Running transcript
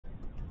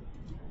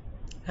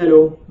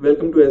Hello,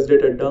 welcome to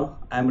SDET Adda.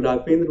 I am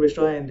Raghvendra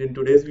Mishra, and in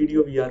today's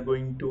video we are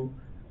going to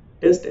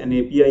test an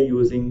API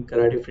using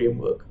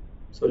Karateframework.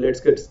 So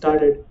let's get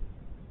started.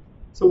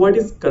 So what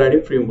is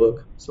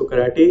Karateframework? So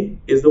Karate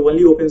is the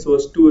only open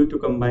source tool to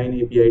combine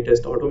API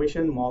test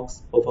automation,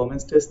 mocks,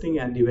 performance testing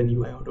and even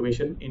UI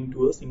automation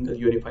into a single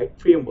unified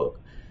framework.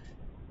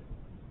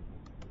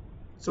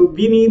 So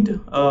we need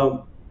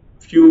a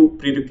few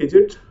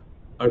prerequisites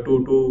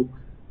to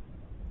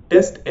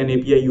test an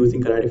API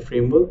using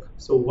Karateframework.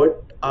 So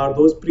what are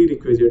those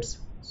prerequisites?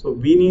 So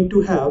we need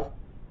to have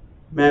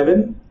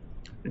Maven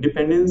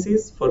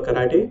dependencies for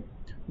Karate.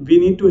 We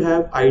need to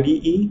have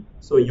IDE,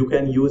 so you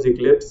can use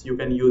Eclipse, you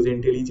can use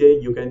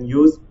IntelliJ, you can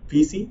use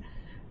VC,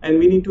 and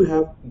we need to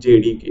have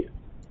JDK.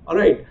 All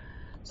right,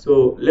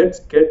 so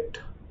let's get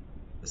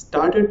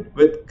started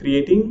with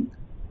creating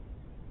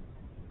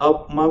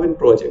a Marvin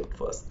project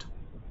first.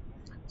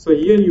 So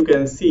here you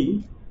can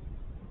see,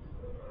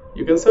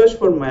 you can search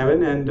for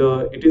Maven and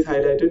it is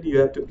highlighted. You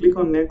have to click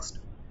on next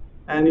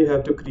and you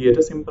have to create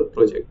a simple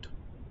project.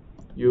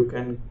 You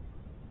can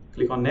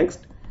click on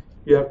next.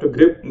 You have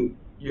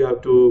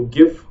to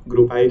give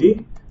group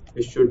ID,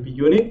 which should be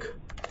unique,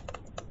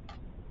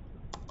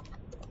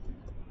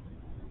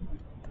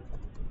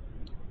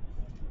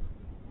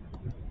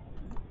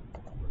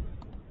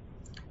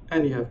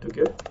 and you have to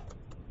give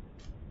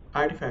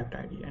artifact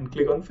ID and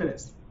click on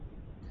finish.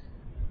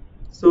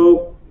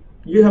 So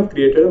you have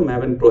created a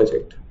Maven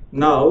project.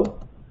 Now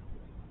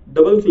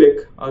double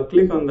click or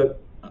click on the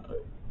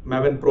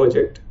Maven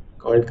project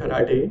called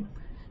Karate.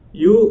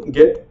 You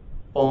get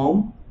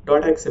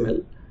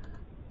pom.xml.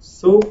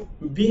 So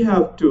we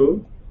have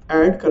to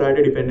add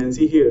Karate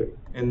dependency here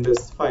in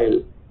this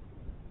file.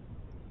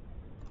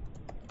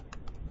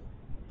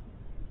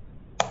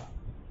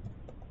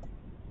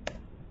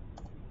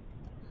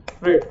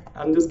 Right,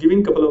 I'm just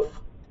giving a couple of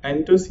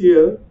enters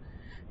here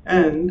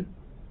and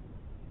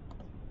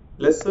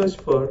let's search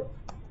for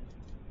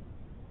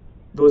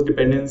those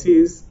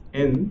dependencies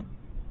in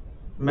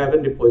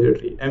Maven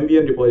repository,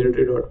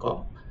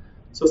 mvnrepository.com.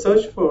 So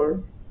search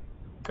for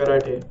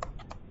Karate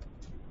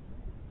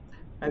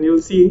and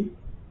you'll see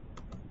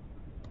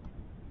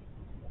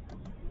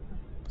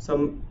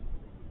some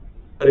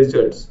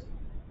results.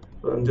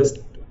 So I'm just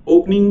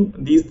opening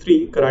these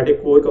three: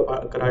 Karate Core,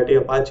 Karate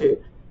Apache,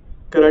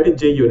 Karate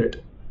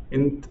JUnit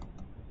in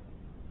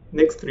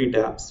next three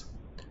tabs.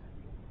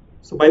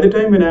 So by the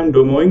time when I'm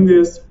demoing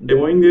this,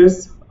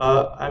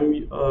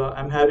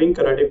 I'm having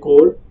Karate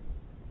Core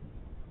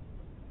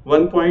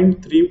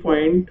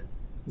 1.3.0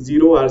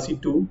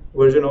 RC2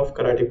 version of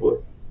Karate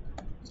Core.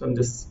 So I'm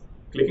just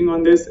clicking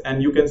on this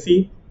and you can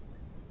see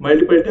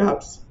multiple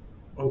tabs,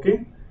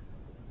 okay,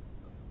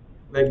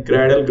 like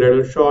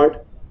Gradle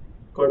short,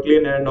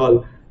 Kotlin and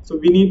all. So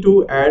we need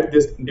to add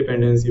this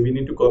dependency. We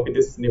need to copy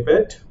this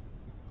snippet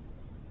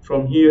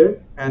from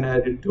here and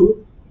add it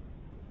to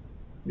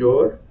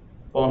your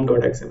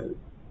pom.xml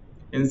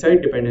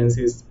inside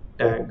dependencies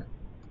tag.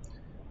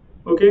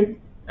 Okay,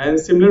 and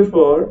similar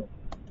for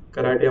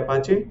Karate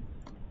Apache.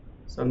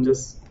 So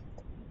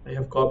I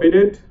have copied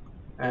it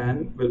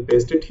and will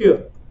paste it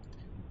here.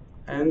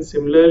 And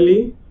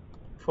similarly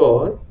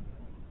for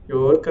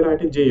your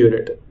Karate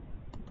JUnit.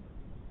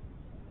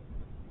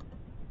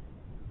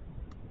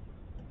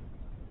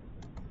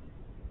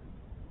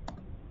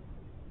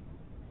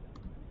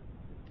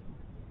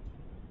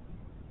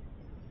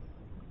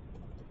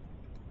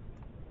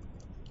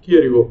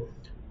 Here you go.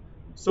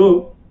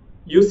 So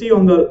you see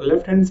on the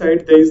left hand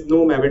side there is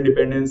no Maven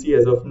dependency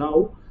as of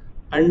now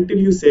until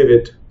you save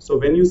it. So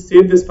when you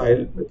save this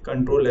file with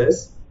Ctrl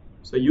S,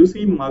 so you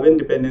see Maven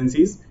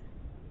dependencies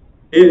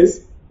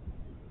is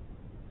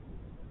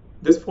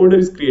this folder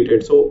is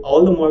created. So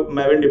all the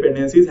Maven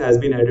dependencies has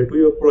been added to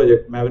your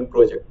project, Maven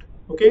project.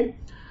 Okay,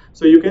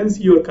 so you can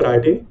see your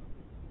Karate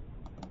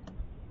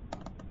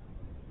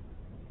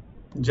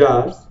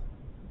jars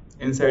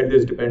inside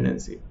this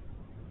dependency.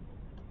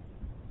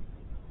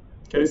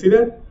 Can you see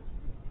that?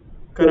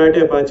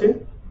 Karate Apache,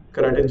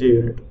 Karate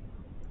JUnit.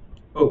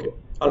 Okay,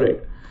 all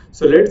right.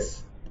 So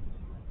let's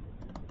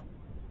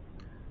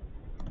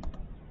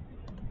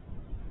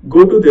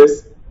go to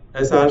this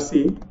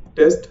src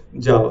test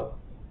Java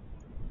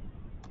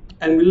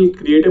and we'll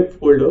create a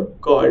folder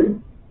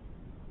called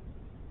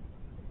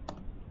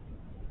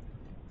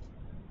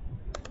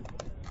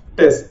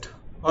test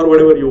or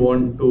whatever you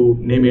want to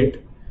name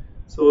it.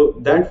 So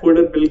that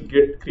folder will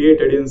get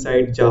created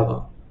inside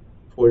Java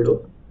folder.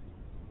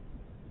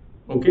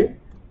 Okay,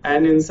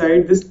 and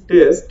inside this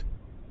test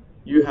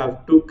you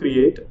have to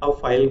create a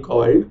file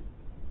called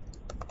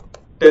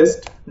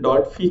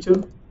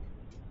test.feature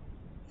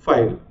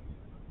file.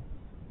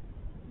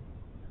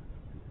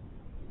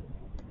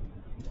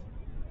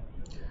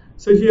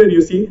 So here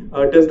you see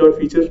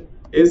test.feature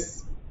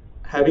is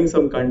having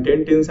some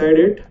content inside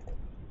it.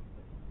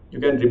 You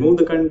can remove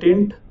the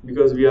content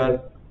because we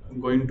are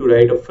going to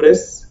write a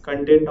fresh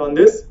content on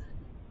this,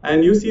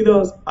 and you see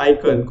the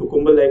icon,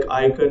 cucumber like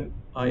icon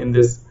in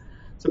this.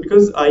 So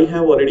because I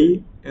have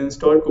already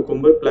installed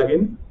Cucumber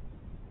plugin,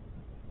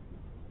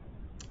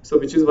 So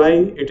which is why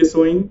it is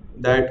showing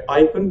that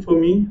icon for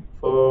me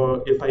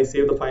for if I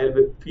save the file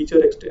with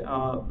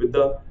with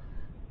the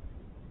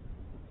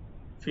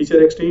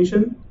feature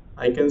extension,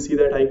 I can see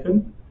that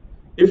icon.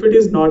 If it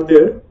is not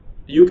there,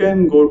 you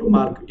can go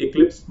to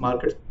Eclipse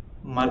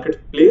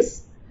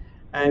marketplace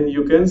and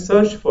you can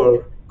search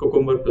for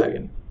Cucumber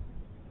plugin.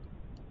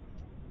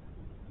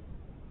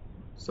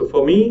 So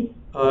for me,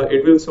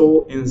 it will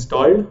show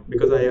installed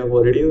because I have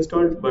already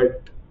installed.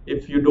 But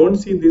if you don't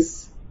see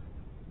this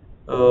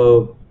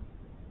plugin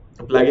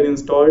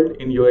installed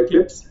in your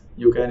Eclipse,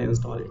 you can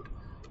install it.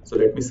 So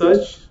let me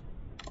search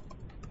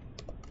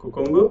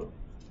Cucumber,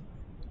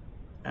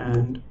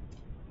 and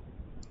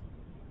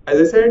as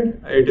I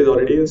said, it is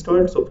already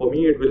installed. So for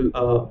me, it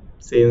will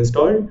say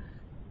installed.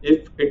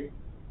 If it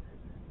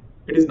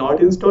is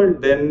not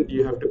installed, then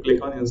you have to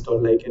click on install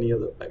like any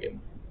other plugin.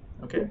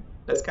 Okay,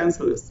 let's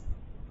cancel this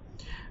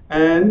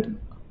and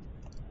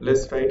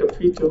let's write a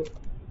feature.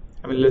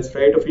 Let's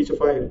write a feature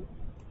file.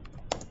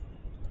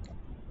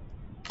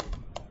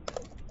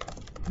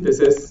 This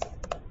is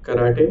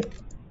Karate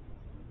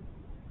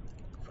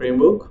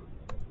Framework,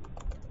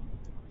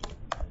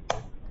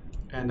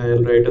 and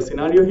I'll write a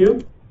scenario here.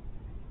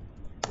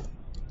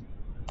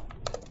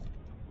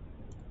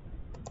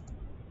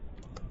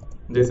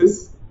 This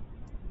is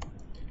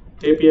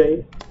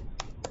API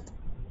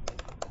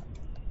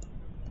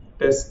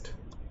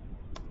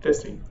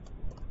testing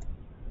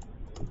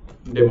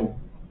demo.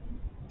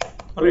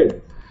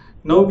 Alright,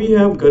 now we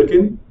have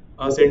Gherkin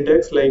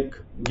syntax like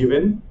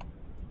given,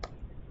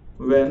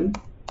 when,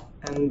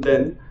 and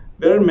then.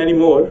 There are many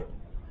more.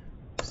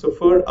 So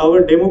for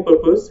our demo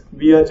purpose,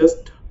 we are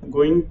just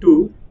going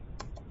to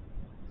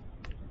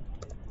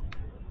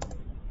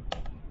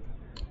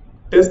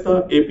test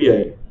the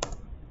API.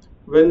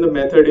 When the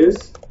method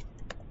is,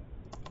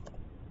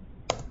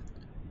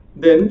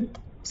 then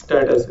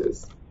status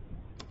is.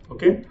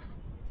 Okay,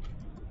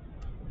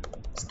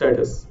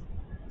 status.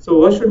 So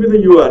what should be the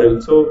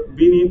URL? So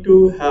we need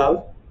to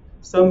have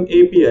some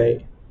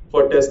API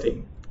for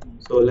testing.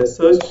 So let's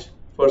search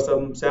for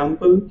some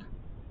sample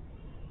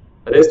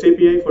REST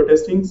API for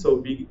testing. So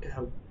we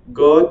have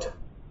got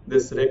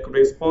this rec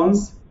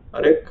response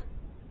rec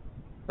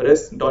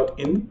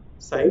rest.in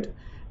site,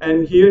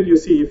 and here you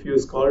see, if you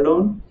scroll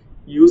down,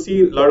 you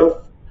see a lot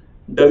of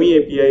dummy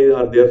APIs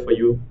are there for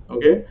you.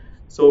 Okay,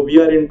 so we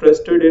are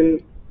interested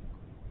in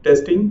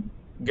testing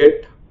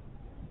get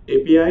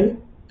API.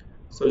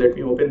 So let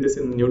me open this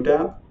in new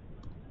tab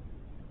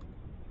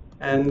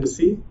and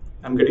see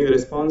I'm getting the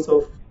response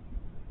of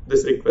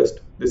this request,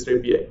 this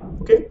API.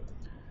 Okay,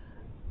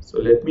 so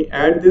let me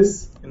add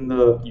this in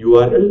the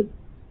URL,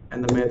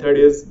 and the method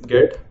is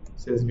get,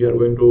 since we are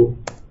going to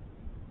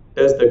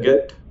test the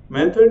get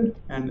method,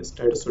 and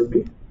status should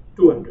be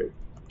 200.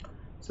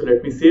 So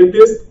let me save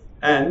this,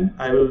 and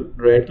I will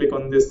right click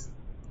on this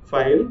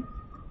file.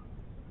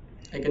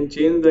 I can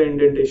change the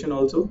indentation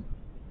also,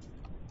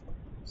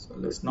 so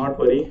let's not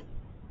worry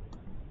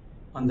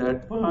on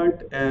that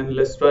part, and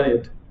let's run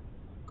it.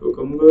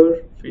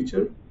 Cucumber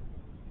feature,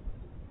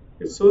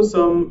 it shows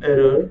some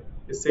error.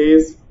 It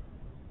says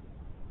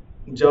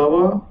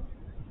Java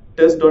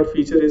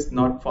test.feature is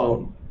not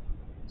found.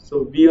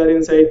 So we are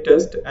inside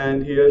test,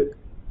 and here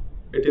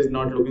it is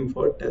not looking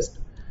for test.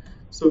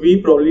 So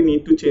we probably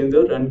need to change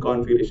the run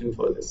configuration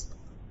for this.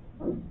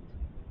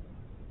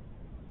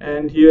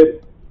 And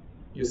here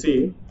you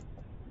see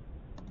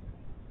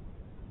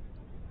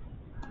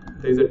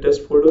there is a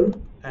test folder,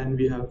 and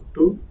we have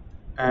to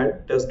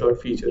add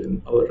test.feature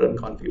in our run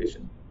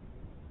configuration.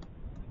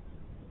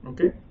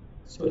 Okay,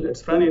 so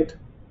let's run it.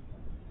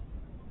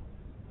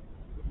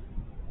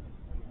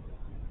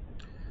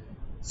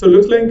 So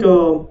looks like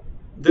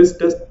this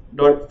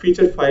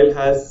test.feature file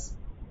has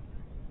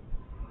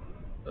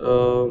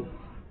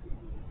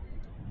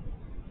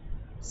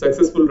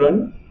successful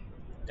run,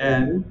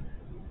 and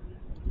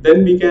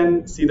then we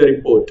can see the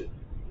report.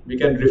 We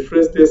can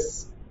refresh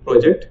this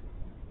project,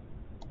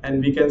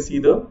 and we can see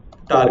the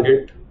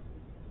target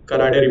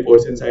Karate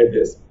reports inside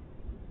this.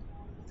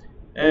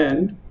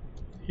 And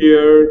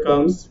here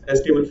comes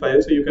HTML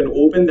file, so you can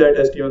open that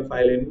HTML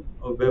file in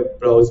a web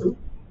browser,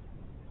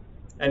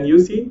 and you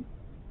see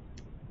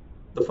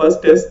the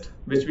first test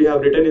which we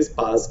have written is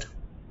passed.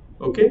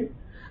 Okay,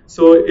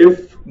 so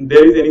if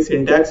there is any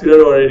syntax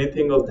error or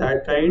anything of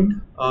that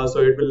kind, so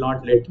it will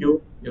not let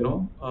you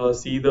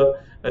see the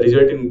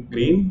result in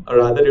green, or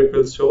rather it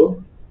will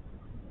show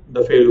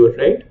the failure,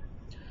 right,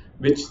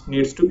 which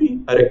needs to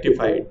be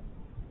rectified.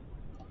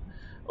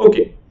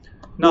 Okay,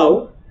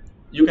 now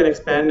you can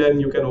expand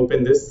and you can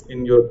open this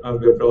in your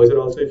web browser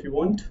also if you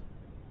want.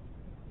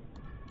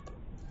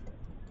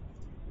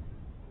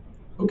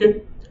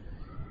 Okay,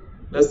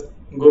 let's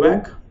go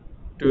back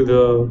to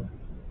the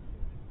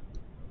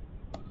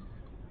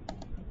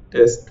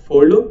test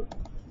folder,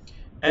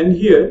 and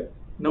here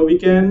now we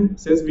can,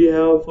 since we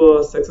have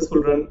a successful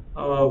run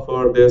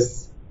for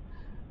this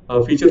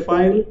feature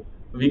file,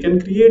 we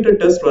can create a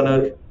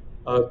Testrunner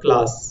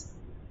class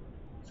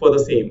for the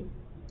same.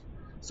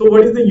 So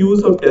what is the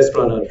use of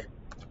Testrunner?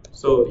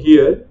 So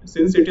here,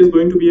 since it is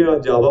going to be a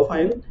Java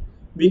file,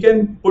 we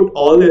can put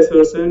all the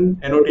assertion,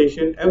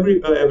 annotation,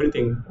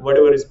 everything,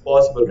 whatever is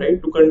possible,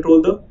 right, to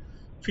control the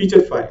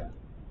feature file.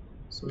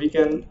 So we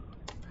can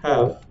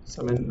have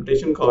some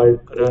annotation called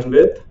run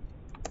with.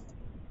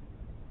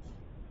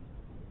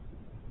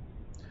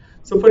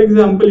 So for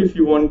example, if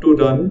you want to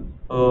run,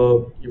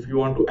 if you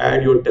want to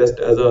add your test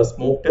as a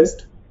smoke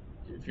test,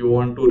 if you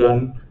want to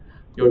run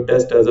your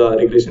test as a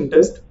regression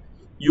test,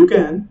 you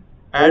can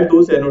add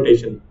those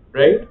annotation,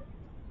 right?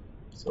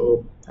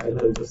 So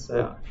I'll just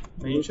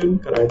mention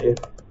karate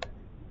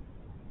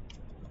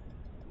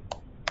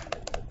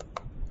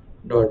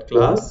dot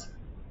class,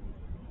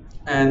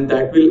 and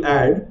that will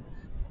add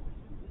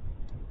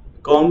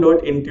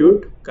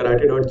com.intuit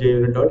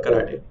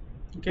karate.junit.karate.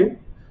 Okay,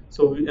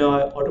 so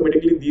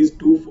automatically these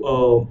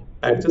two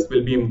packages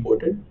will be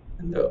imported,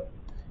 and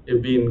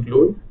if we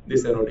include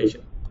this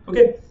annotation.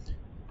 Okay,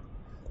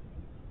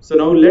 so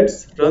now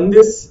let's run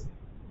this.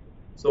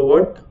 So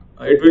what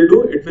it will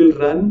do, it will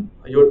run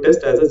your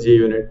test as a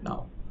JUnit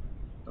now.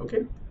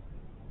 Okay,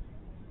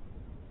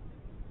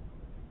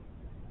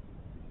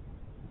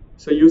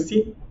 so you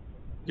see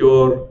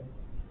your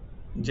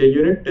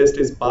JUnit test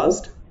is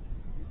passed.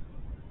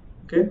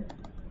 Okay,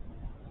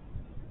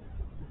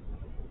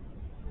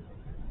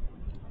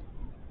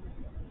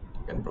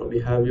 you can probably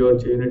have your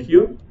JUnit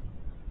here,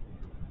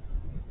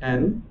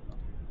 and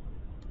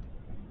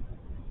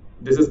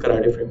this is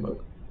Karate framework.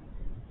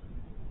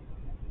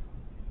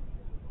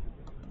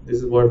 This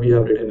is what we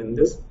have written in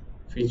this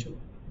feature.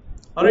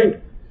 All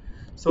right,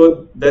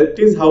 so that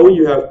is how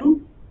you have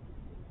to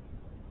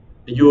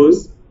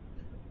use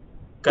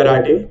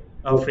Karate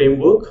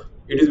framework.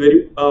 It is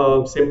very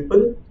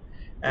simple,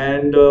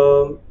 and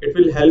it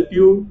will help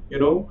you,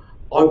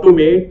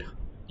 automate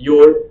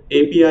your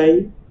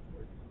API,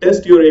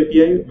 test your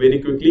API very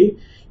quickly.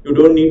 You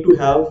don't need to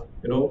have,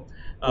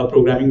 a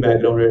programming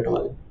background at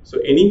all. So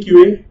any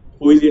QA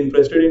who is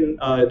interested in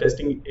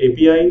testing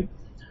API,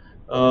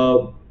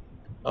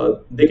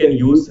 uh, they can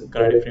use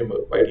Karate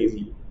framework quite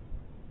easily.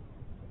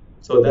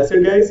 So that's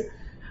it, guys.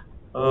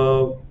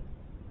 Uh,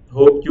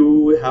 Hope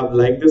you have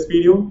liked this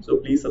video. So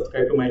please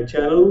subscribe to my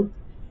channel,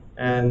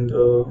 and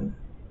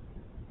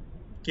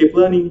keep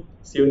learning.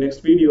 See you next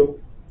video.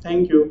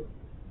 Thank you.